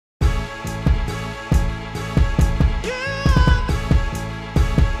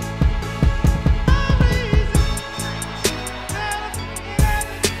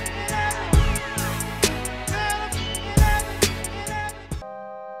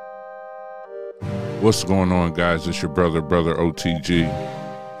What's going on, guys? It's your brother OTG.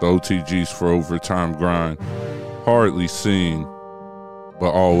 The OTG's for Overtime Grind. Hardly seen, but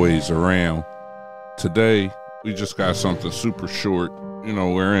always around. Today, we just got something super short. You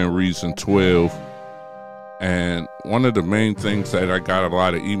know, we're in Reason 12. And one of the main things that I got a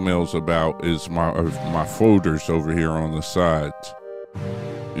lot of emails about is my folders over here on the sides.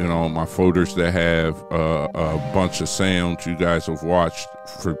 You know, my folders that have a bunch of sounds you guys have watched.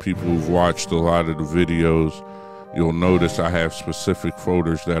 For people who've watched a lot of the videos, you'll notice I have specific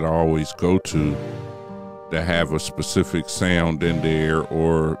folders that I always go to that have a specific sound in there,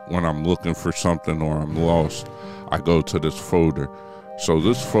 or when I'm looking for something or I'm lost, I go to this folder. So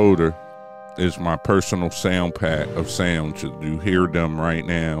this folder is my personal sound pack of sounds. You hear them right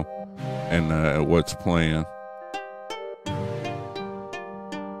now and what's playing.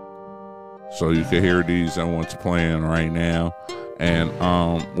 So you can hear these and what's playing right now. And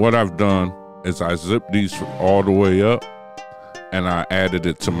what I've done is I zipped these all the way up and I added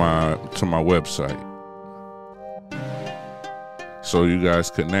it to my website. So you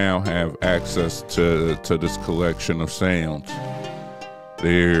guys can now have access to this collection of sounds.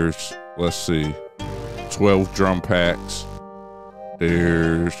 There's, let's see, 12 drum packs.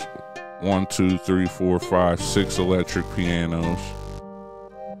 There's 1, 2, 3, 4, 5, 6 electric pianos.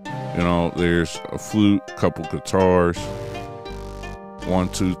 You know, there's a flute, couple guitars, 1,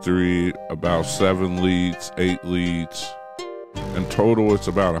 2, 3, about 7 leads, 8 leads. In total, it's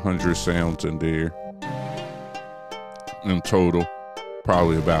about 100 sounds in there. In total,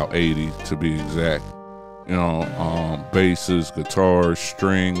 probably about 80 to be exact. You know, basses, guitars,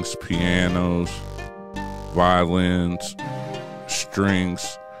 strings, pianos, violins,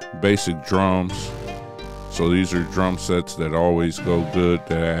 strings, basic drums. So these are drum sets that always go good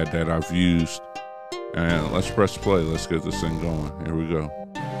that I've used. And let's press play. Let's get this thing going. Here we go.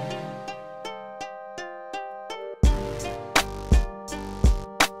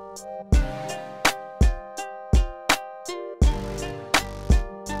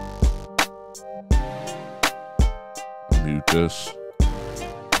 Mute this.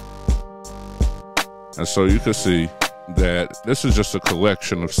 And so you can see that this is just a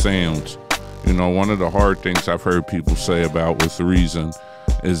collection of sounds. You know, one of the hard things I've heard people say about with Reason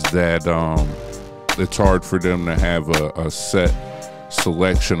is that it's hard for them to have a set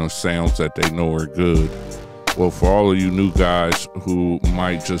selection of sounds that they know are good. Well, for all of you new guys who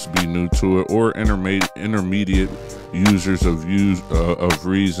might just be new to it, or intermediate users of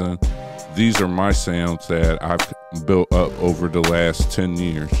Reason, these are my sounds that I've built up over the last 10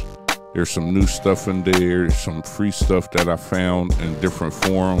 years. There's some new stuff in there, some free stuff that I found in different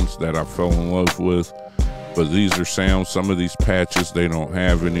forums that I fell in love with. But these are sounds, some of these patches they don't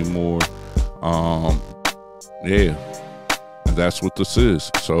have anymore. Yeah, and that's what this is.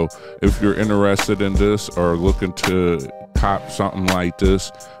 So if you're interested in this or looking to cop something like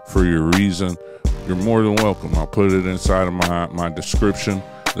this for your Reason, you're more than welcome. I'll put it inside of my description.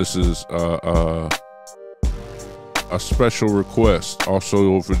 This is a special request.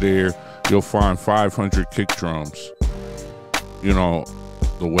 Also over there, you'll find 500 kick drums. You know,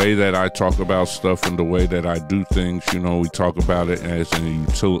 the way that I talk about stuff and the way that I do things, you know, we talk about it as a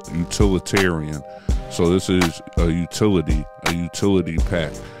utilitarian. So this is a utility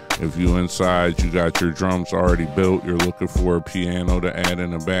pack. If you inside, you got your drums already built, you're looking for a piano to add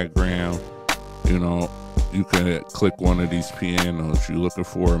in the background, you know, you can click one of these pianos. You're looking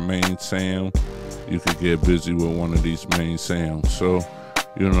for a main sound, you could get busy with one of these main sounds. So,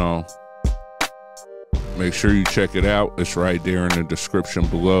 you know, make sure you check it out. It's right there in the description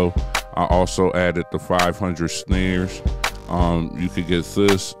below. I also added the 500 snares. You could get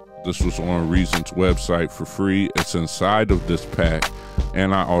this. This was on Reason's website for free. It's inside of this pack,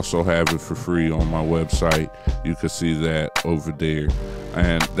 and I also have it for free on my website. You can see that over there.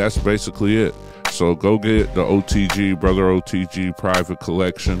 And that's basically it. So go get the OTG, Brother OTG private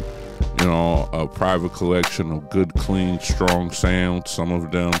collection. You know, a private collection of good, clean, strong sounds. Some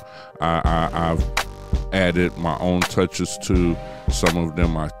of them I've added my own touches to. Some of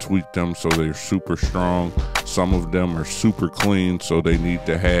them I tweaked them so they're super strong. Some of them are super clean, so they need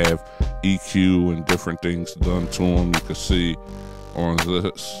to have EQ and different things done to them. You can see on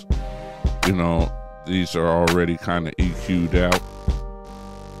this, you know, these are already kind of EQ'd out.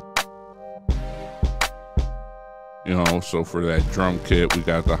 You know, so for that drum kit, we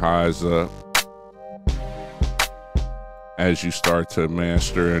got the highs up. As you start to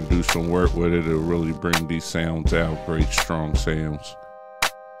master and do some work with it, it'll really bring these sounds out, great strong sounds.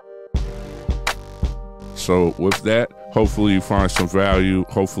 So with that, hopefully you find some value.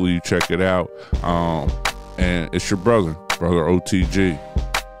 Hopefully you check it out. And it's your brother OTG.